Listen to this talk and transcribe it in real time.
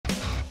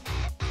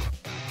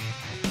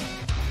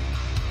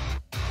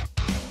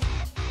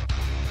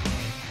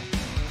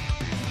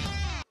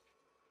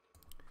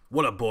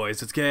What up,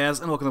 boys? It's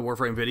Gaz, and welcome to the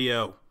Warframe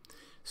video.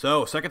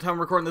 So, second time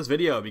I'm recording this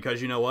video, because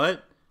you know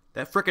what?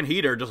 That frickin'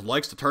 heater just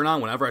likes to turn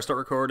on whenever I start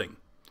recording.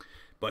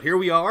 But here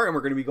we are, and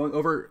we're going to be going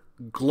over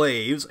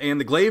Glaives, and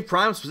the Glaive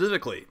Prime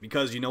specifically,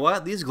 because you know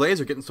what? These Glaives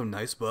are getting some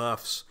nice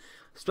buffs,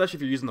 especially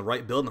if you're using the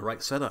right build and the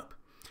right setup.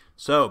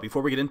 So,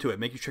 before we get into it,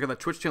 make sure you check out that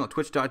Twitch channel,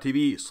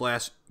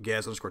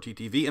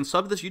 twitch.tv/Gaz_TTV, and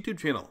sub to this YouTube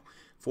channel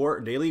for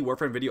daily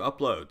Warframe video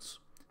uploads.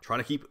 Trying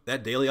to keep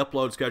that daily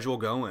upload schedule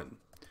going.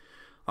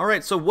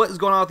 Alright, so what is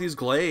going on with these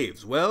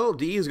Glaives? Well,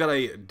 DE's got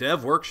a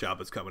dev workshop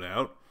that's coming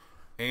out,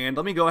 and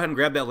let me go ahead and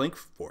grab that link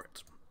for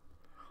it.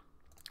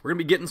 We're going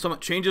to be getting some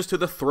changes to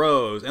the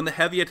throws and the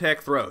heavy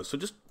attack throws. So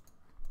just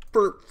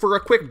for a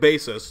quick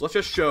basis, let's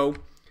just show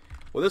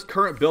what this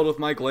current build with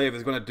my Glaive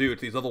is going to do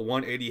to these level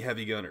 180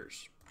 heavy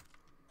gunners.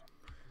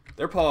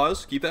 They're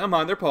paused. Keep that in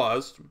mind, they're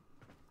paused.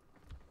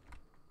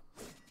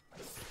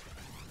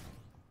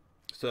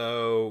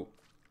 So,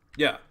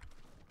 yeah.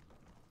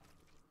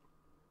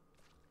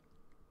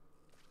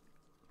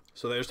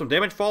 So there's some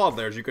damage fallout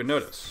there, as you can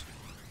notice.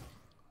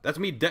 That's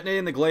me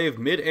detonating the Glaive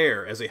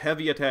mid-air as a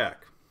heavy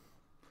attack.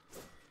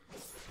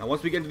 Now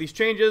once we get into these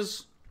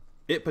changes,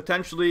 it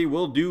potentially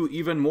will do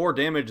even more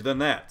damage than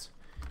that.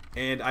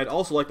 And I'd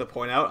also like to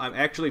point out, I'm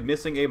actually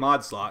missing a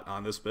mod slot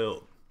on this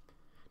build.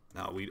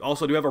 Now we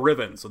also do have a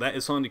riven, so that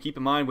is something to keep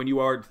in mind when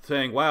you are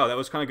saying, wow, that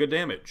was kind of good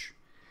damage.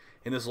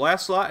 In this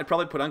last slot, I'd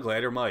probably put on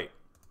Glider Might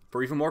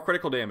for even more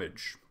critical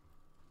damage.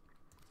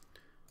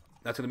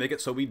 That's going to make it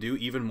so we do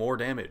even more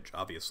damage,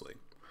 obviously.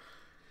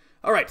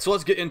 Alright, so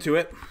let's get into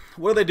it.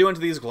 What are they doing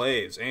to these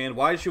Glaives, and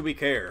why should we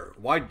care?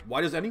 Why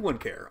does anyone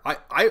care?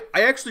 I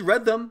actually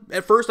read them.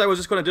 At first, I was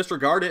just going to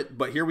disregard it,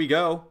 but here we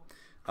go.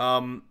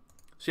 So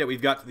yeah,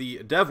 we've got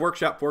the dev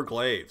workshop for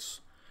Glaives.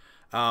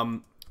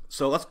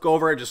 So let's go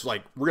over it just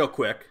like real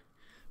quick.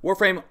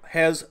 Warframe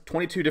has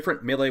 22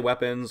 different melee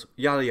weapons,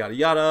 yada yada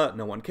yada,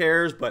 no one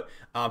cares, but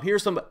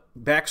here's some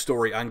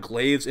backstory on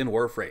Glaives in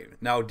Warframe.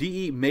 Now,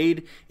 DE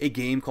made a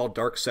game called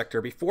Dark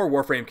Sector before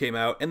Warframe came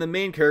out, and the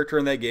main character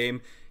in that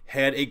game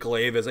had a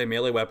Glaive as a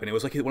melee weapon. It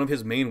was like one of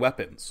his main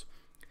weapons.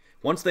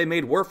 Once they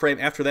made Warframe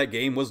after that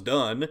game was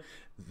done,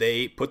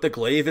 they put the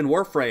Glaive in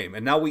Warframe,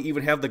 and now we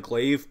even have the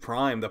Glaive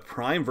Prime, the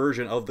Prime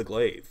version of the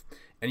Glaive.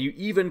 And you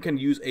even can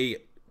use a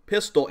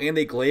pistol and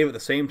a Glaive at the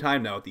same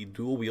time now with the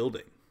dual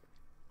wielding.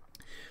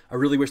 I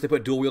really wish they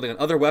put dual wielding on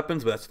other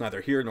weapons, but that's neither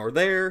here nor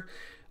there.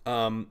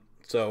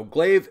 So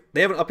Glaive,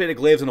 they haven't updated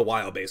Glaives in a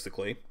while,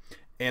 basically.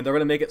 And they're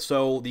going to make it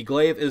so the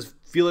Glaive is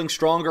feeling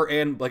stronger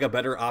and like a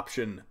better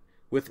option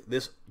with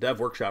this dev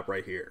workshop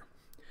right here.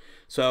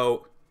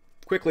 So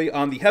quickly,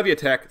 on the heavy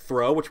attack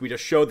throw, which we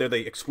just showed there,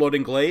 the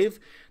exploding Glaive,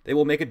 they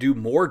will make it do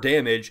more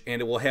damage,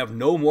 and it will have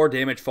no more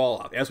damage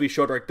fallout. As we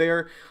showed right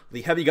there,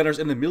 the heavy gunners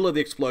in the middle of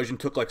the explosion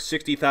took like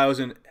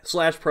 60,000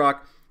 slash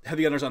proc.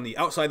 Heavy gunners on the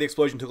outside of the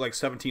explosion took like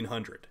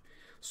 1,700.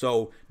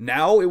 So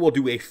now it will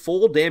do a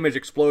full damage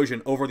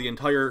explosion over the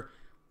entire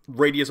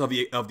radius of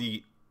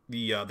the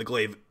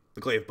Glaive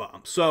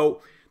bomb.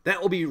 So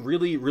that will be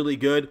really, really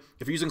good.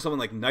 If you're using something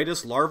like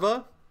Nidus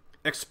Larva,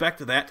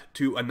 expect that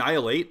to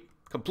annihilate,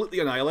 completely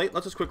annihilate.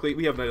 Let's just quickly,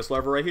 we have Nidus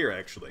Larva right here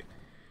actually.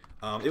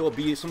 It will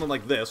be something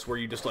like this, where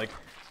you just like,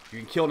 you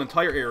can kill an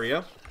entire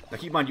area. Now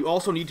keep in mind, you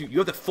also need to, you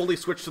have to fully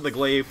switch to the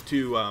Glaive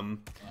to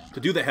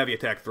do the heavy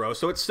attack throw.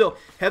 So it's still,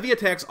 heavy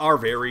attacks are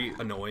very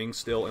annoying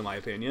still, in my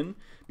opinion.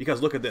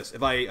 Because look at this,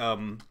 if I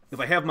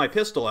have my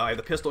pistol out, I have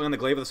the pistol and the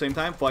Glaive at the same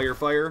time, fire,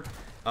 fire.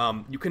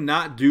 You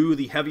cannot do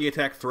the heavy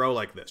attack throw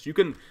like this. You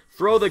can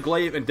throw the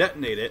Glaive and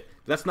detonate it,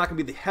 but that's not going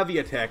to be the heavy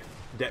attack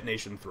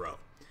detonation throw.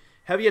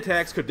 Heavy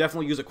attacks could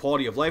definitely use a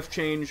quality of life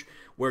change,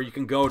 where you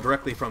can go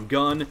directly from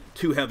gun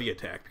to heavy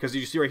attack. Because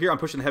you see right here, I'm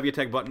pushing the heavy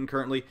attack button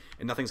currently,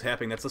 and nothing's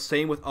happening. That's the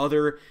same with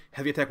other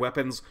heavy attack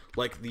weapons,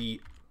 like the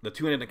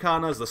two-handed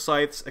Nakanas, the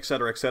scythes,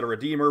 etc.,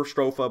 Redeemer,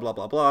 Stropha, blah,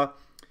 blah, blah.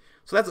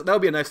 So that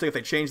would be a nice thing if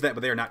they changed that,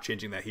 but they are not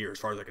changing that here, as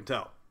far as I can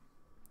tell.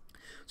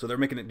 So they're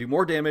making it do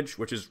more damage,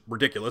 which is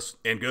ridiculous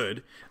and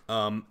good.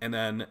 And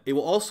then it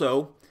will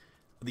also,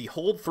 the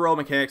hold throw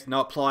mechanics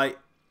now apply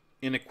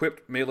in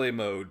equipped melee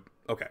mode.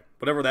 Okay,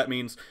 whatever that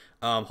means.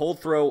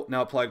 Hold throw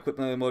now applied equipped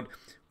melee mode.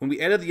 When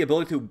we added the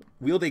ability to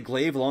wield a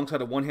Glaive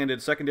alongside a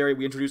one-handed secondary,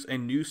 we introduced a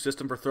new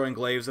system for throwing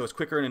Glaives that was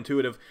quicker and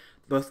intuitive.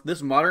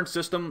 This modern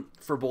system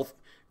for both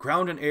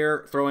ground and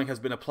air throwing has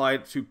been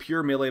applied to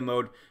pure melee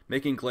mode,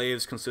 making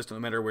Glaives consistent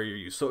no matter where you're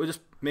used. So it's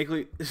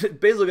basically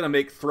going to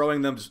make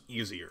throwing them just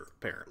easier,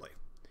 apparently.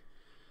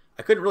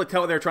 I couldn't really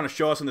tell what they were trying to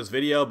show us in this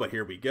video, but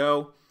here we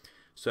go.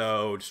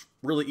 So just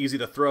really easy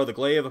to throw the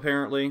Glaive,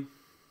 apparently.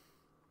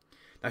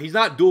 Now, he's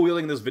not dual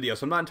wielding in this video,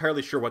 so I'm not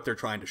entirely sure what they're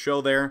trying to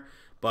show there,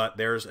 but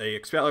there's a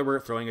Excalibur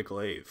throwing a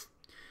Glaive.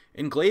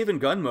 In Glaive and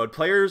gun mode,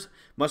 players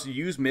must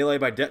use melee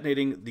by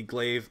detonating the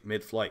Glaive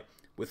mid-flight.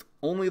 With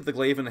only the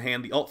Glaive in the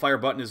hand, the alt-fire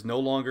button is no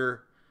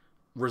longer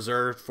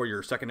reserved for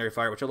your secondary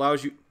fire, which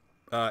allows you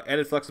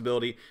added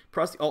flexibility.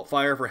 Press the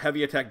alt-fire for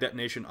heavy attack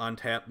detonation on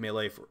tap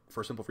melee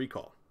for simple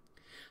recall.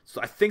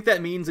 So I think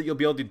that means that you'll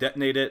be able to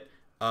detonate it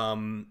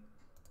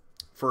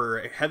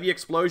for heavy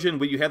explosion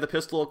when you have the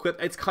pistol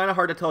equipped. It's kind of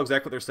hard to tell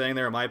exactly what they're saying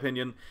there, in my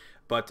opinion.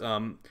 But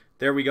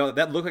there we go.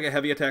 That looked like a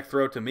heavy attack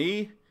throw to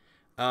me.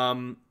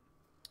 And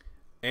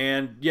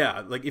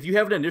yeah, like if you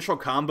have an initial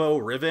combo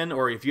Riven,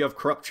 or if you have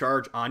Corrupt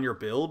Charge on your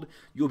build,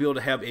 you'll be able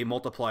to have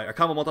a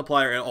combo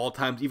multiplier at all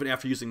times, even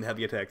after using the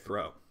heavy attack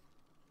throw.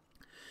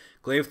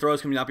 Glaive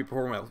throws can not be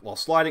performed while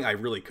sliding. I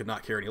really could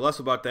not care any less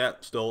about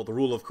that. Still, the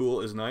rule of cool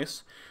is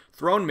nice.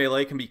 Thrown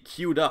melee can be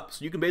queued up,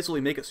 so you can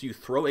basically make it so you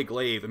throw a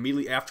glaive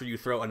immediately after you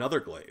throw another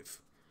glaive.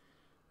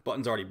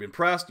 Button's already been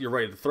pressed, you're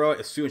ready to throw it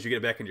as soon as you get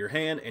it back into your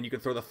hand, and you can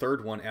throw the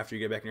third one after you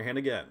get it back in your hand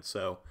again.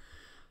 So,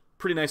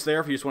 pretty nice there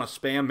if you just want to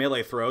spam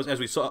melee throws. As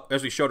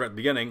we showed at the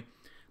beginning,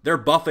 they're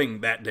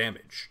buffing that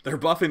damage. They're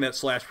buffing that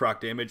slash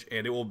proc damage,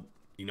 and it will,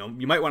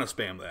 you might want to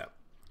spam that.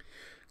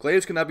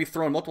 Glaives cannot be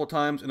thrown multiple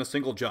times in a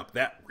single jump.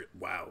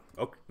 Wow.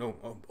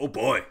 Oh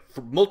boy.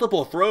 For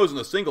multiple throws in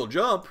a single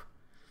jump?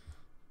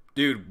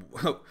 Dude,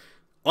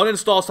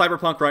 uninstall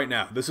Cyberpunk right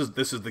now. This is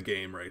the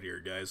game right here,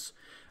 guys.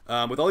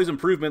 With all these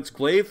improvements,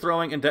 glaive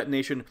throwing and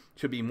detonation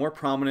should be a more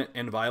prominent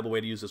and viable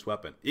way to use this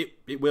weapon.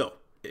 It will.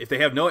 If they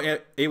have no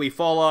AoE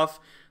fall off,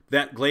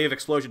 that glaive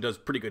explosion does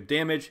pretty good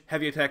damage.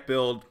 Heavy attack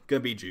build, gonna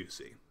be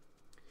juicy.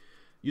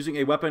 Using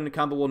a weapon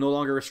combo will no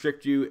longer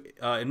restrict you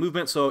in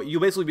movement, so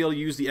you'll basically be able to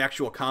use the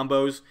actual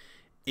combos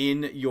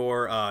in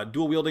your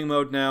dual wielding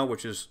mode now,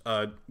 which is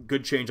a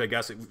good change, I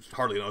guess. It was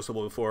hardly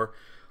noticeable before.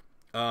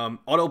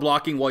 Auto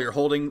blocking while you're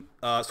holding.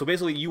 So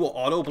basically, you will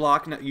auto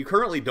block. Now, you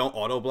currently don't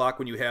auto block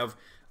when you have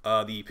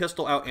the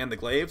pistol out and the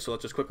glaive. So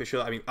let's just quickly show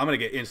that. I mean, I'm gonna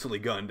get instantly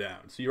gunned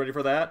down. So you ready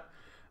for that?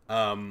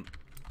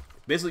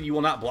 Basically, you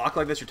will not block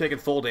like this. You're taking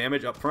full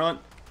damage up front.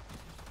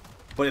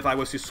 But if I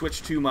was to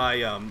switch to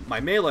my my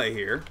melee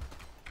here,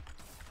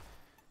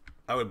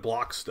 I would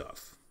block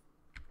stuff.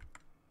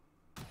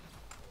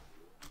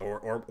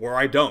 Or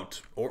I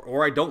don't.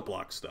 Or I don't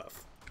block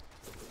stuff.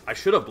 I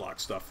should have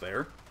blocked stuff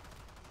there.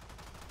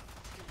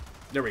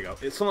 There we go.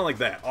 It's something like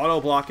that.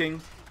 Auto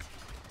blocking.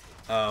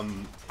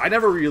 I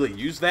never really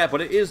used that, but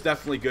it is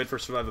definitely good for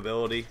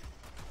survivability.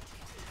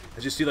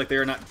 As you see, like, they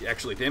are not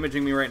actually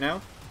damaging me right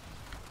now.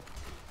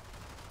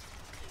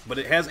 But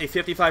it has a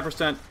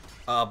 55%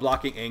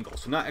 blocking angle,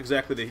 so not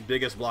exactly the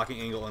biggest blocking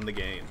angle in the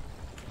game.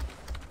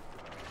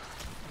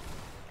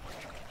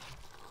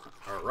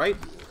 Alright,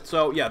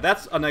 so yeah,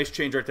 that's a nice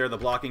change right there, the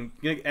blocking.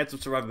 You can add some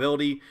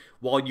survivability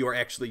while you are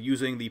actually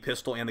using the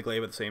pistol and the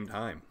glaive at the same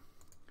time.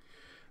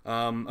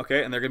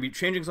 Okay, and they're going to be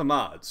changing some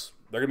mods.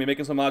 They're going to be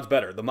making some mods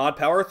better. The mod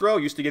Power Throw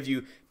used to give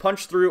you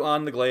punch through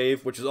on the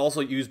glaive, which is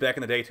also used back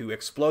in the day to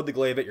explode the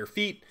glaive at your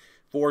feet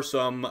for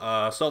some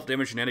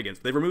self-damage shenanigans.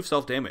 They removed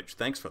self-damage.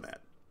 Thanks for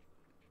that.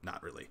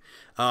 Not really.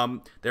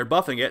 They're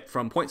buffing it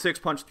from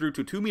 0.6 punch through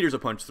to 2 meters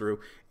of punch through,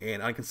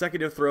 and on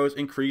consecutive throws,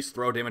 increase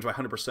throw damage by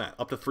 100%,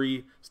 up to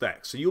 3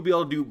 stacks. So you'll be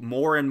able to do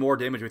more and more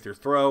damage with your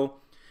throw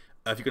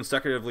if you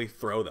consecutively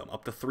throw them,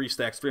 up to 3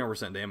 stacks,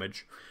 300%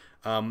 damage.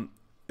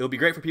 It'll be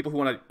great for people who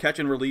want to catch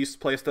and release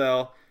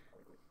playstyle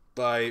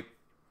by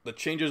the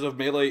changes of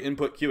melee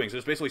input queuing. So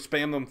just basically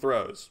spam them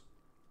throws.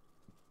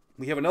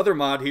 We have another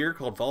mod here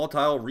called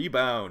Volatile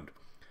Rebound.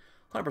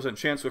 100%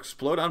 chance to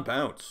explode on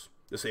bounce.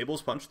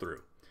 Disables punch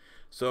through.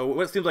 So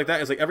what it seems like that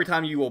is like every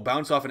time you will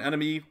bounce off an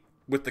enemy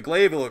with the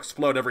glaive, it'll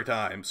explode every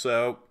time.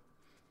 So,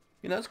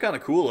 that's kind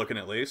of cool looking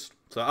at least.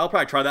 So I'll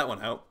probably try that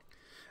one out.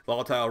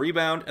 Volatile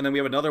Rebound. And then we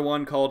have another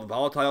one called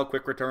Volatile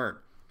Quick Return.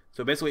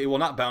 So basically it will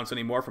not bounce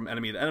anymore from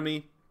enemy to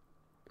enemy,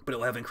 but it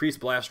will have increased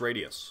blast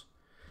radius.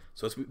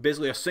 So it's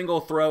basically a single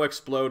throw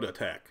explode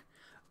attack.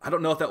 I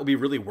don't know if that will be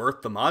really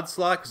worth the mod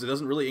slot because it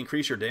doesn't really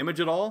increase your damage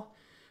at all.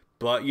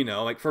 But,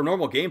 like for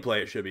normal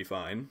gameplay, it should be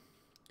fine.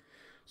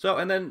 So,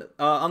 and then,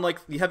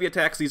 unlike the heavy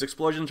attacks, these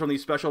explosions from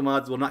these special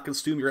mods will not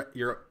consume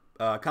your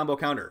combo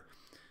counter.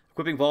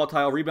 Equipping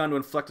Volatile Rebound to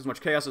inflict as much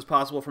chaos as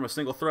possible from a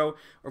single throw,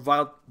 or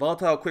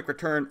Volatile Quick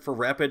Return for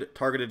rapid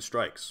targeted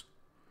strikes.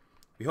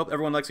 We hope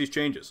everyone likes these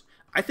changes.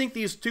 I think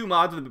these 2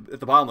 mods at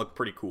the bottom look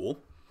pretty cool.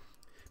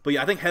 But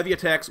yeah, I think heavy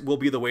attacks will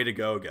be the way to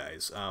go,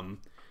 guys.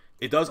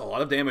 It does a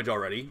lot of damage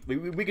already.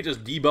 We could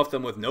just debuff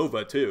them with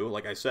Nova, too,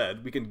 like I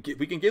said. We can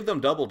give them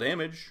double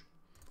damage.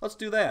 Let's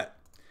do that.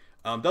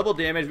 Double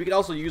damage. We could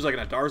also use like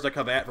an Adarza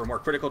Kavat for a more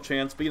critical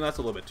chance, but that's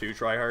a little bit too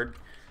tryhard.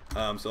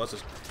 So let's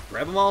just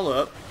grab them all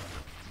up.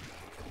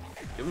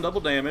 Give them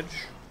double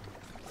damage.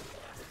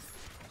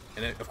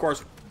 And then, of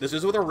course, this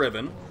is with a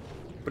riven.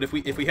 But if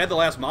we had the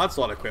last mod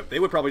slot equipped, they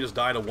would probably just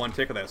die to 1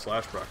 tick of that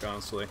slash proc,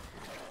 honestly.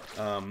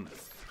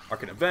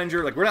 Arcane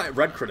Avenger, like we're not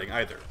red critting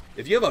either.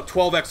 If you have a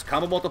 12x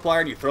combo multiplier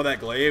and you throw that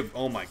glaive,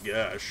 oh my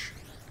gosh.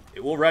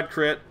 It will red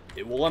crit,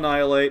 it will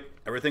annihilate,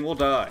 everything will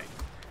die.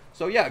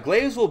 So yeah,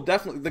 glaives will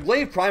definitely, the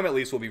glaive prime at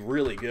least will be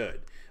really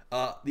good.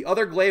 The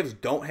other glaives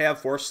don't have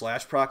force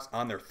slash procs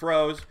on their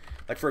throws.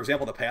 Like for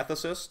example, the Path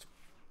Assist.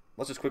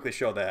 Let's just quickly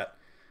show that.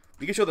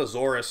 We can show the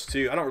Zorus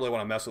too. I don't really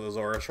want to mess with the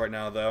Zorus right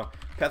now though.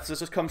 Path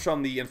Assist comes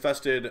from the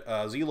infested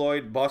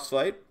Zealoid boss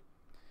fight.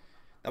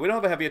 Now we don't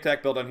have a heavy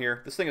attack build on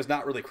here. This thing is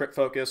not really crit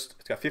focused.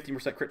 It's got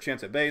 15% crit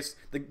chance at base.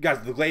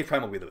 Guys, the Glaive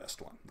Prime will be the best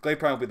one. The Glaive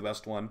Prime will be the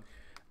best one.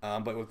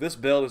 But with this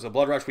build, it's a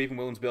Blood Rush Weeping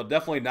Wounds build.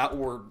 Definitely not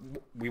what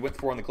we went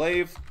for on the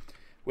Glaive.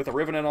 With a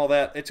Riven and all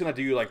that, it's going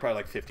to do probably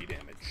like 50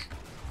 damage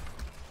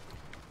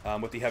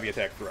with the heavy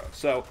attack throw.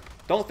 So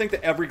don't think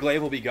that every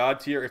Glaive will be God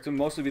tier. It's going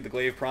to mostly be the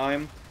Glaive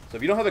Prime. So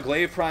if you don't have a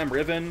Glaive Prime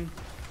Riven,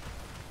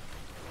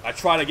 I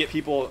try to get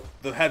people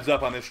the heads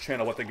up on this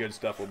channel what the good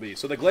stuff will be.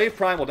 So the Glaive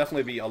Prime will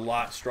definitely be a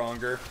lot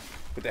stronger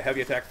with the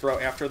heavy attack throw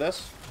after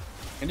this.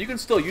 And you can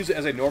still use it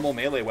as a normal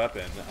melee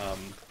weapon.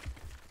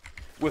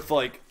 With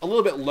like a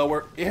little bit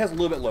lower, it has a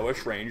little bit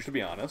lowish range, to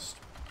be honest.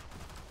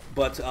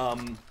 But,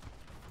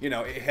 you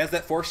know, it has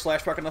that force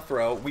slash proc on the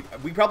throw.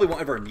 We probably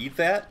won't ever need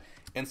that.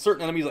 And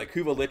certain enemies like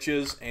Kuva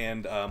Liches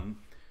and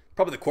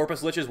probably the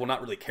Corpus Liches will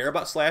not really care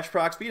about slash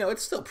procs. But, you know,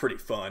 it's still pretty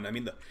fun. I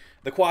mean,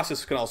 the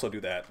Colossus can also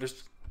do that.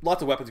 There's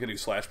lots of weapons can do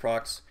slash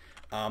procs.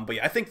 But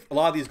yeah, I think a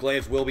lot of these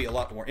Glaives will be a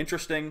lot more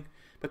interesting,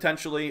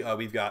 potentially.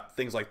 We've got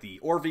things like the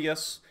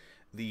Orvius,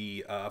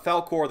 the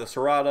Falcor, the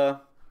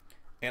Serrata.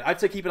 And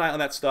I'd say keep an eye on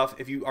that stuff.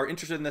 If you are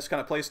interested in this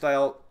kind of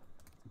playstyle,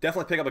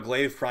 definitely pick up a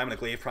Glaive Prime and a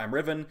Glaive Prime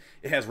Riven.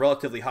 It has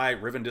relatively high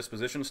Riven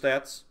disposition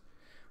stats.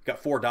 Got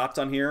 4 dots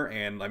on here,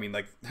 and I mean,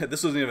 like,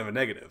 this isn't even a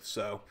negative.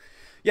 So,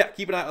 yeah,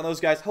 keep an eye on those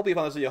guys. Hopefully you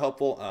found this video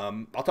helpful.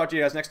 I'll talk to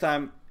you guys next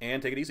time,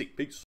 and take it easy. Peace.